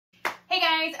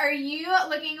guys, are you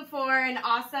looking for an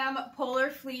awesome polar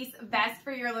fleece vest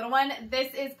for your little one?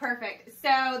 This is perfect.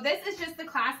 So this is just the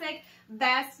classic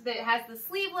vest that has the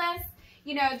sleeveless,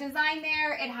 you know, design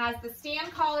there. It has the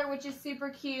stand collar, which is super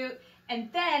cute.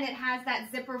 And then it has that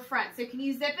zipper front. So can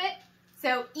you zip it?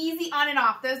 So easy on and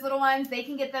off. Those little ones, they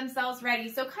can get themselves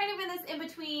ready. So kind of in this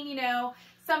in-between, you know,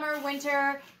 summer,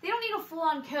 winter, they don't need a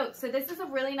full-on coat. So this is a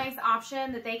really nice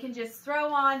option that they can just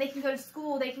throw on. They can go to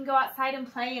school. They can go outside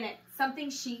and play in it.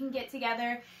 Something she can get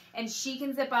together and she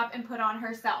can zip up and put on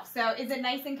herself. So is it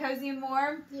nice and cozy and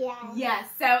warm? Yeah. Yes.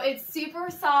 So it's super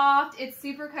soft. It's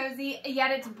super cozy, yet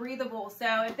it's breathable.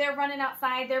 So if they're running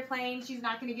outside, they're playing, she's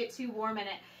not going to get too warm in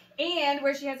it. And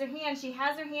where she has her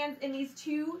hands in these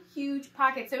two huge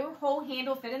pockets. So her whole hand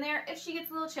will fit in there if she gets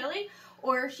a little chilly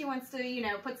or if she wants to, you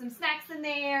know, put some snacks in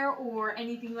there or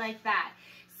anything like that.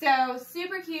 So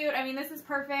super cute. I mean, this is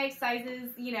perfect. Sizes,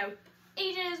 you know,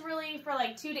 ages really for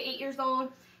like 2 to 8 years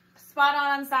old. Spot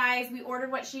on size. We ordered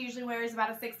what she usually wears,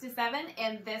 about a 6 to 7,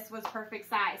 and this was perfect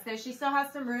size. So she still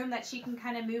has some room that she can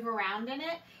kind of move around in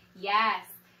it. Yes.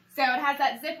 So it has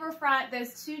that zipper front,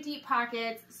 those 2 deep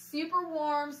pockets, super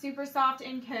warm, super soft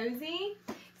and cozy.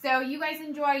 So you guys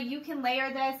enjoy, you can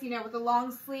layer this, you know, with a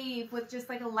long sleeve, with just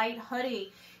like a light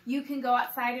hoodie. You can go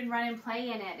outside and run and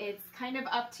play in it. It's kind of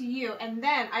up to you. And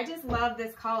then I just love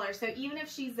this collar. So even if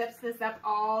she zips this up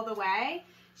all the way,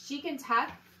 she can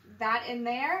tuck that in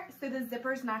there so the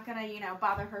zipper's not gonna, you know,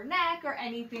 bother her neck or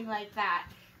anything like that.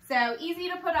 So easy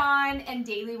to put on and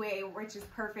daily wear, which is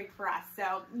perfect for us.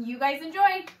 So you guys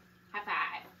enjoy. High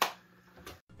five.